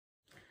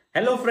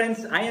Hello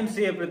friends, I am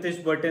CA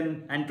Pritish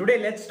Burton and today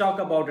let's talk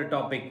about a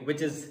topic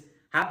which is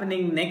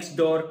happening next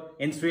door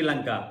in Sri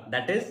Lanka,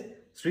 that is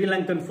Sri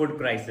Lankan food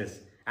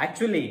crisis.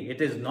 Actually, it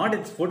is not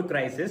its food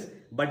crisis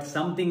but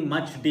something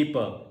much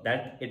deeper,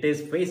 that it is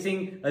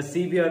facing a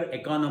severe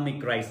economic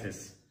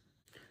crisis.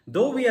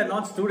 Though we are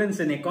not students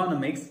in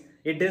economics,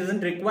 it doesn't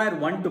require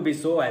one to be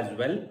so as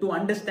well to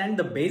understand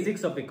the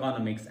basics of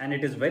economics, and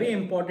it is very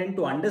important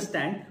to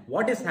understand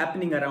what is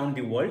happening around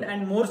the world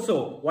and more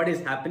so what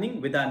is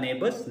happening with our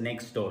neighbors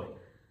next door.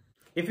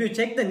 If you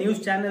check the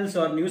news channels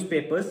or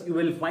newspapers, you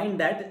will find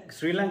that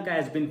Sri Lanka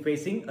has been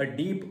facing a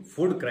deep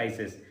food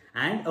crisis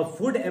and a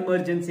food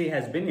emergency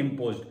has been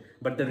imposed.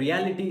 But the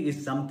reality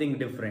is something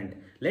different.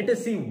 Let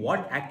us see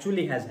what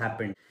actually has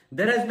happened.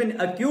 There has been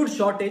acute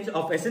shortage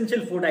of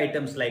essential food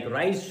items like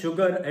rice,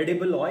 sugar,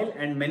 edible oil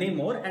and many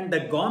more, and the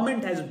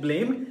government has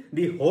blamed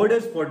the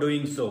hoarders for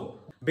doing so,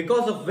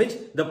 because of which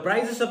the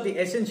prices of the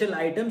essential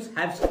items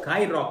have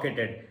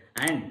skyrocketed.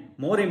 And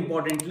more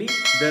importantly,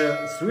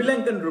 the Sri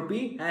Lankan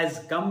rupee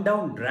has come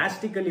down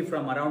drastically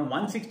from around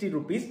 160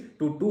 rupees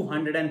to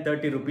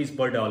 230 rupees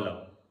per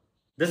dollar.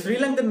 The Sri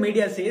Lankan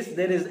media says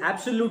there is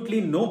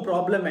absolutely no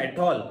problem at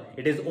all.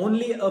 It is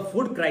only a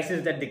food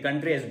crisis that the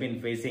country has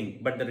been facing.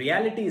 But the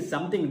reality is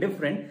something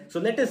different. So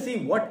let us see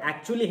what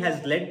actually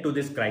has led to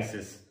this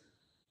crisis.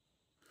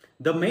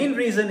 The main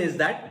reason is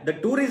that the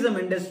tourism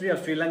industry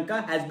of Sri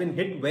Lanka has been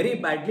hit very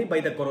badly by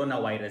the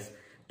coronavirus.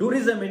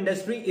 Tourism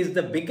industry is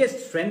the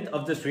biggest strength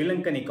of the Sri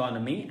Lankan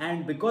economy,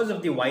 and because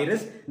of the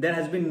virus, there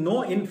has been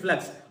no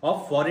influx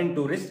of foreign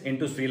tourists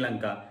into Sri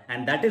Lanka,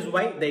 and that is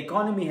why the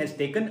economy has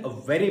taken a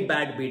very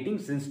bad beating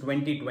since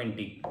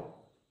 2020.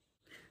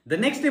 The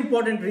next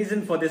important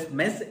reason for this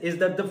mess is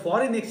that the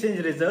foreign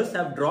exchange reserves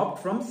have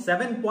dropped from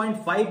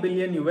 7.5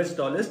 billion US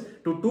dollars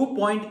to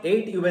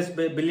 2.8 US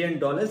billion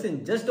dollars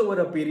in just over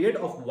a period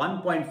of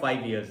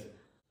 1.5 years.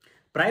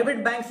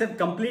 Private banks have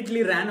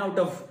completely ran out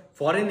of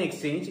foreign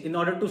exchange in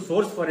order to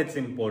source for its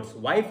imports.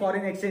 Why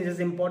foreign exchange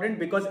is important?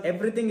 Because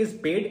everything is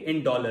paid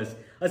in dollars.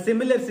 A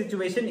similar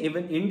situation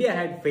even India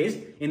had faced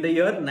in the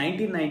year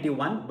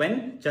 1991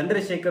 when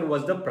Chandrasekhar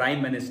was the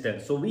Prime Minister.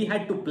 So we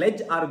had to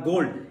pledge our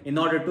gold in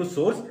order to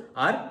source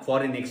our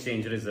foreign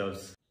exchange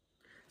reserves.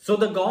 So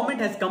the government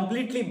has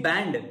completely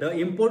banned the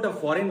import of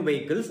foreign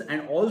vehicles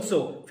and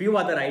also few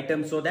other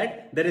items so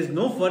that there is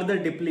no further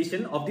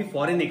depletion of the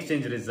foreign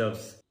exchange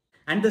reserves.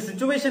 And the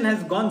situation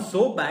has gone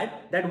so bad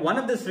that one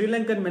of the Sri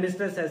Lankan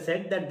ministers has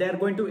said that they are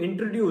going to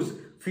introduce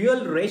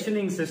fuel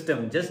rationing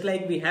system, just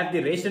like we have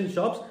the ration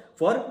shops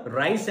for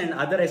rice and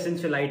other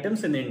essential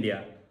items in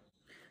India.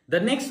 The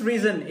next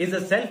reason is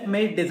a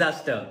self-made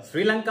disaster,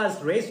 Sri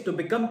Lanka's race to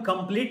become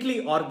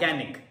completely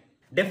organic.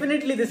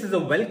 Definitely this is a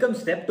welcome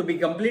step to be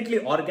completely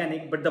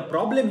organic, but the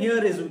problem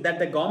here is that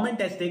the government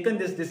has taken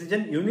this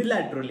decision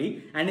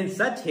unilaterally and in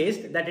such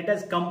haste that it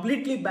has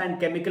completely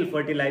banned chemical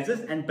fertilizers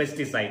and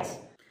pesticides.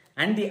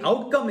 And the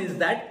outcome is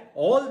that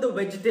all the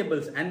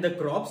vegetables and the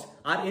crops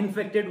are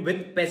infected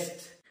with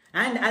pests.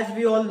 And as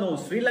we all know,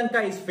 Sri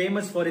Lanka is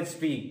famous for its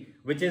tea,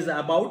 which is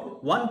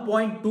about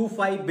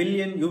 1.25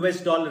 billion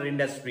US dollar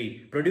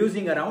industry,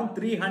 producing around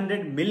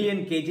 300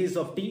 million kgs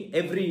of tea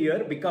every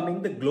year,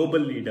 becoming the global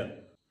leader.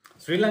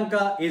 Sri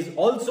Lanka is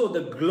also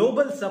the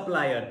global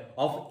supplier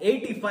of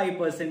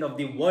 85% of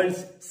the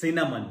world's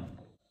cinnamon.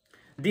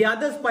 The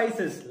other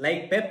spices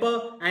like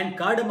pepper and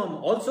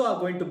cardamom also are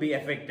going to be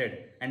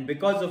affected, and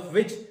because of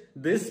which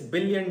this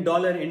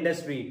billion-dollar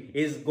industry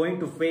is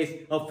going to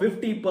face a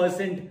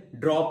 50%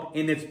 drop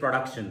in its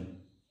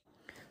production.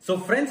 So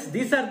friends,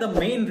 these are the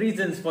main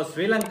reasons for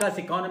Sri Lanka's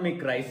economic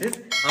crisis,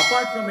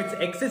 apart from its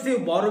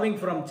excessive borrowing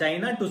from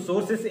China to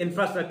source its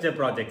infrastructure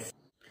projects.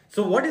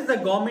 So what is the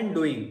government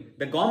doing?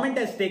 The government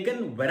has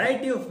taken a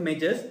variety of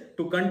measures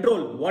to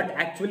control what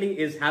actually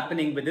is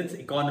happening with its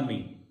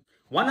economy.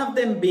 One of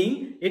them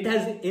being, it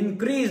has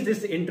increased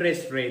its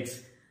interest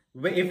rates.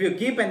 If you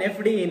keep an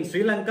FD in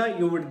Sri Lanka,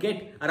 you would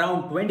get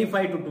around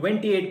 25 to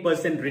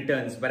 28%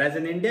 returns, whereas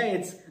in India,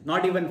 it's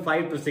not even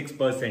 5 to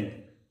 6%.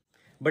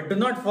 But do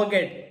not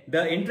forget,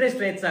 the interest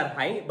rates are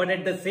high, but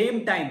at the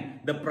same time,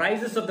 the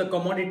prices of the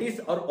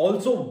commodities are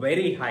also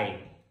very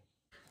high.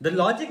 The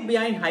logic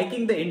behind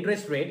hiking the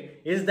interest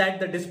rate is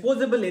that the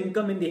disposable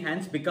income in the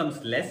hands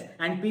becomes less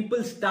and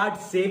people start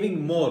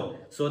saving more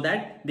so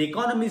that the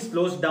economy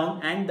slows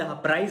down and the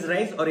price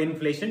rise or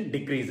inflation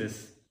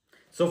decreases.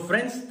 So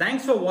friends,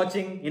 thanks for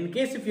watching. In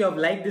case if you have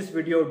liked this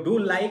video, do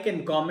like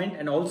and comment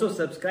and also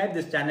subscribe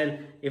this channel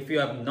if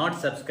you have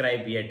not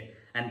subscribed yet.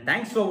 And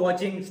thanks for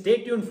watching.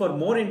 Stay tuned for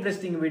more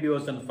interesting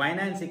videos on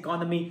finance,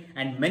 economy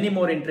and many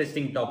more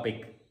interesting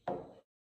topics.